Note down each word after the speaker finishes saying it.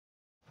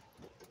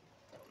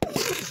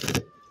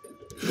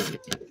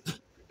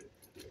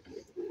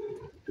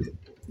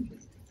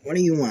What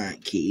do you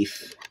want,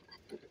 Keith?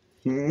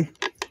 What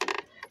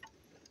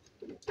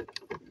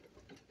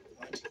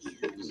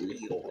is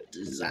your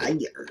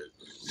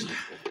desires?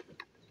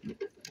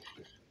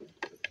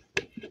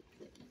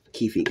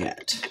 Keefy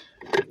cat.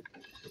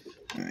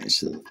 Alright,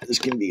 so this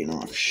can be an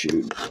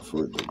offshoot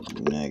for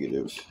the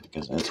negative,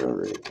 because that's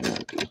already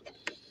connected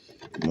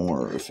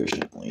more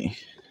efficiently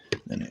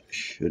than it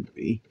should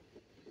be.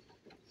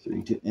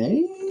 3, 2,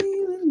 hey,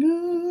 let's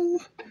go.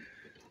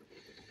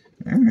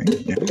 Alright.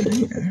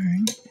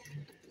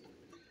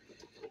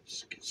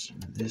 Let's get some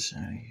of this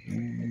out of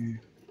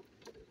here.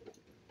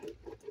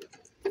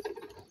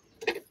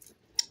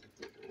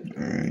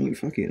 Alright,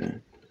 fuck you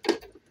then.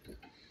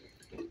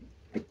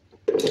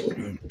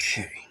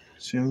 Okay,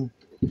 so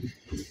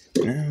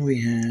now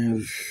we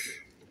have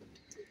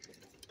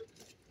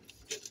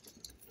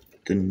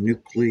the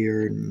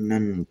nuclear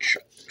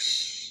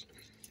nunchucks.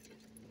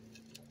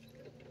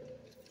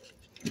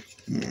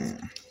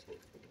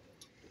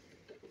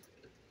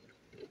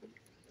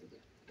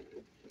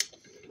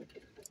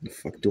 The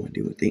fuck do I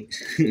do with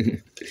these?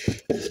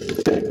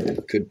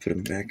 Could put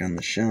them back on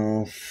the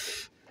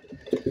shelf,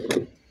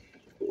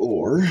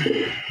 or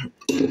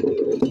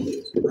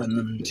run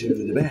them to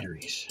the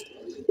batteries.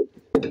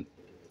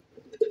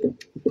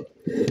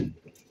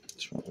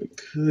 That's what we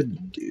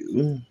could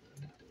do.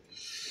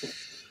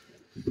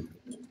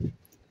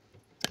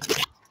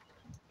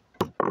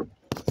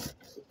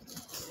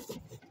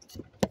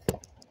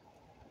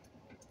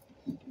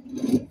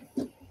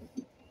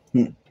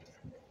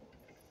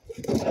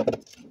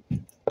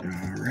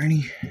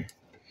 Alrighty.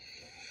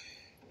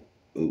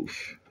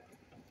 Oof.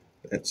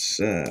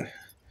 That's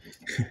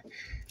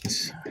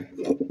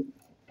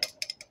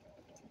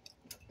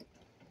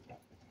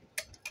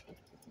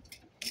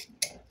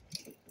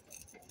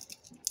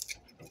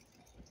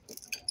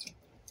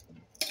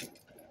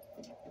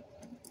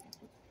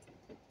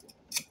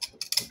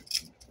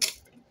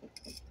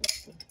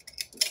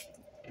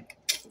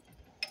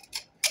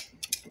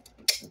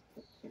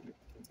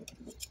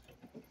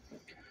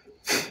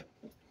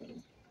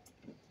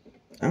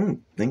I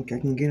don't think I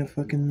can get a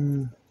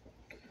thing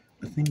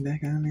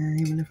back on there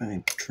even if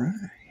I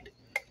tried.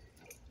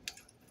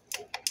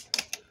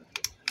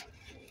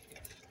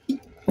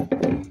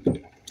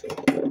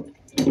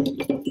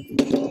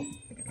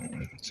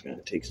 It's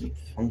gonna take some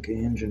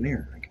funky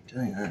engineering, I can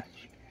tell you that.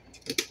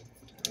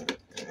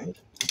 Alright,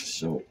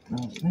 so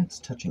now that's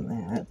touching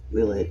that,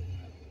 will it?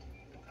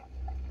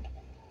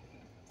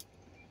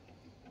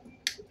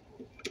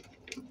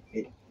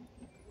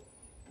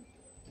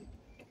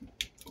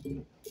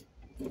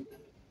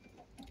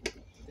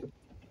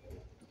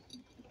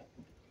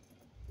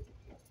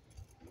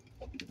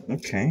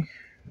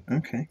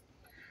 Okay.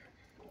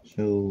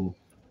 So,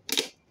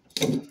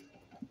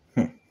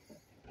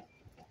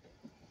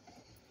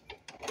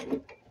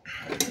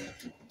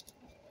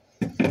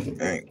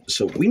 alright,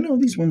 so we know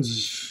these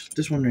ones,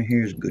 this one right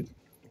here is good.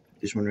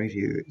 This one right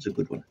here is a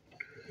good one.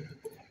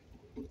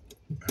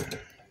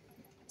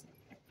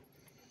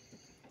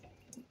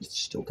 It's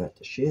still got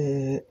the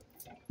shit.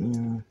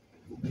 Yeah.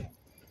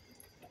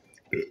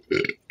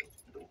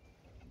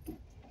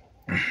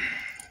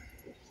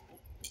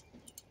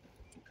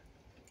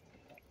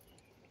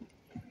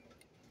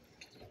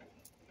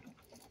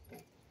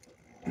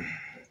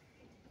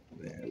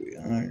 There we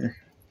are.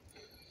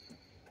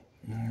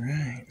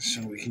 Alright,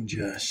 so we can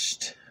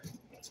just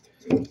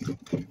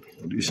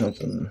do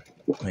something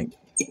like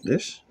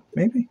this,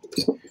 maybe?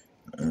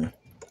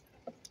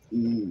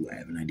 Ooh, I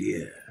have an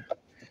idea.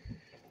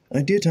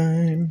 Idea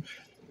time.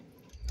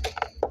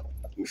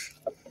 Oof.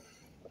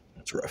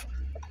 That's rough.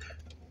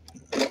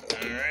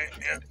 Alright,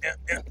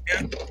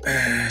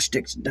 yeah.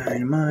 Sticks of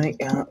dynamite,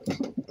 yeah.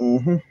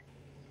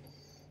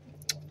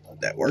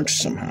 That works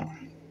somehow.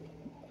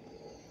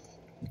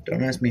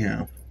 Don't ask me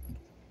how.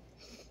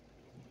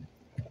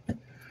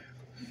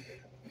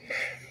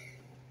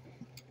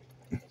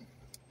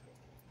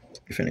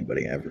 If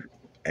anybody ever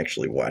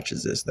actually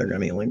watches this, they're gonna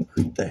be like,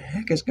 what the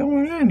heck is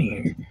going on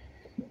here?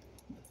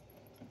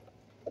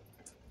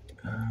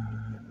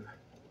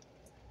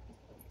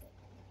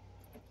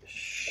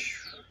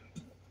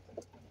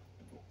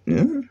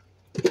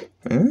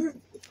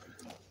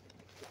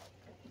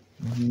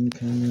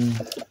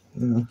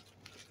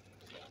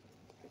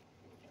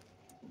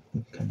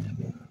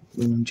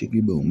 Boom, chicky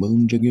boom,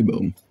 boom, chicky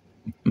boom.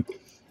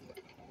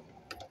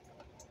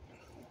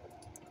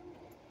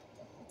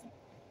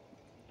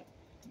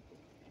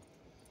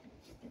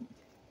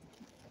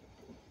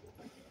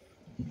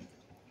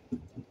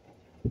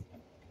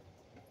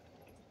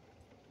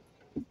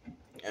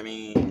 I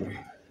mean,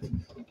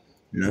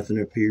 nothing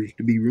appears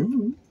to be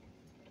wrong.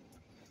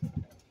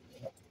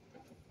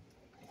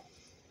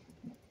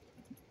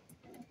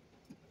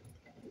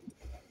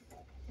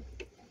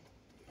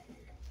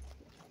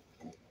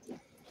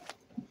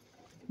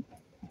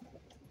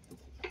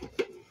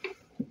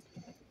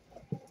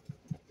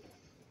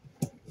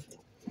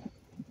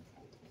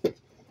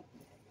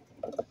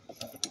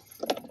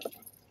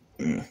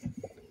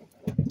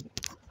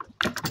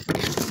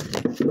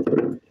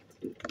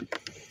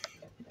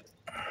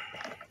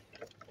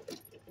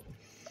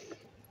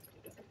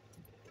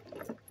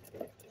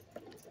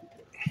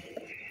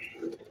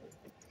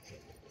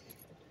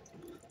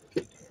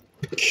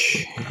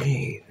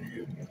 Okay,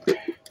 then.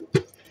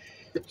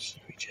 So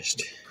we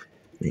just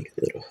make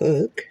a little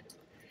hook.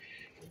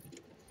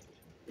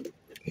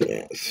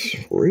 Yeah,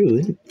 through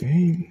it,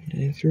 right? Is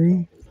it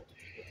through?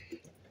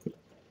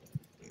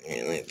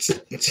 Yeah,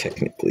 it's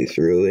technically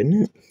through,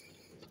 isn't it?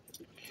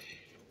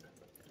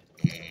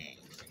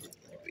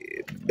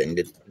 Bend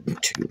it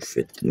to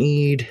fit the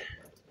need.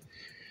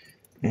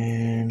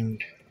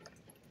 And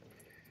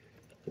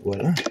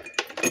voila.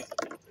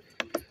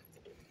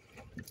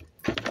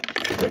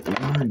 But we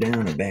are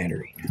down a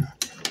battery now.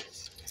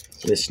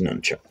 This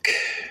nunchuck.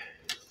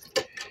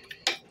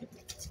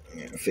 I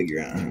gotta figure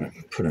out how to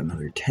put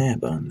another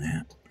tab on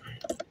that.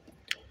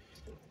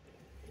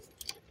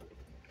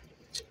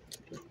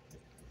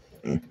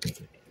 I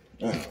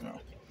don't know.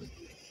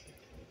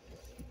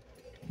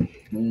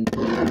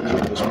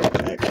 This one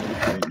back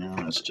right now,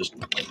 it's just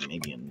like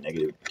maybe a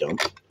negative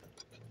dump.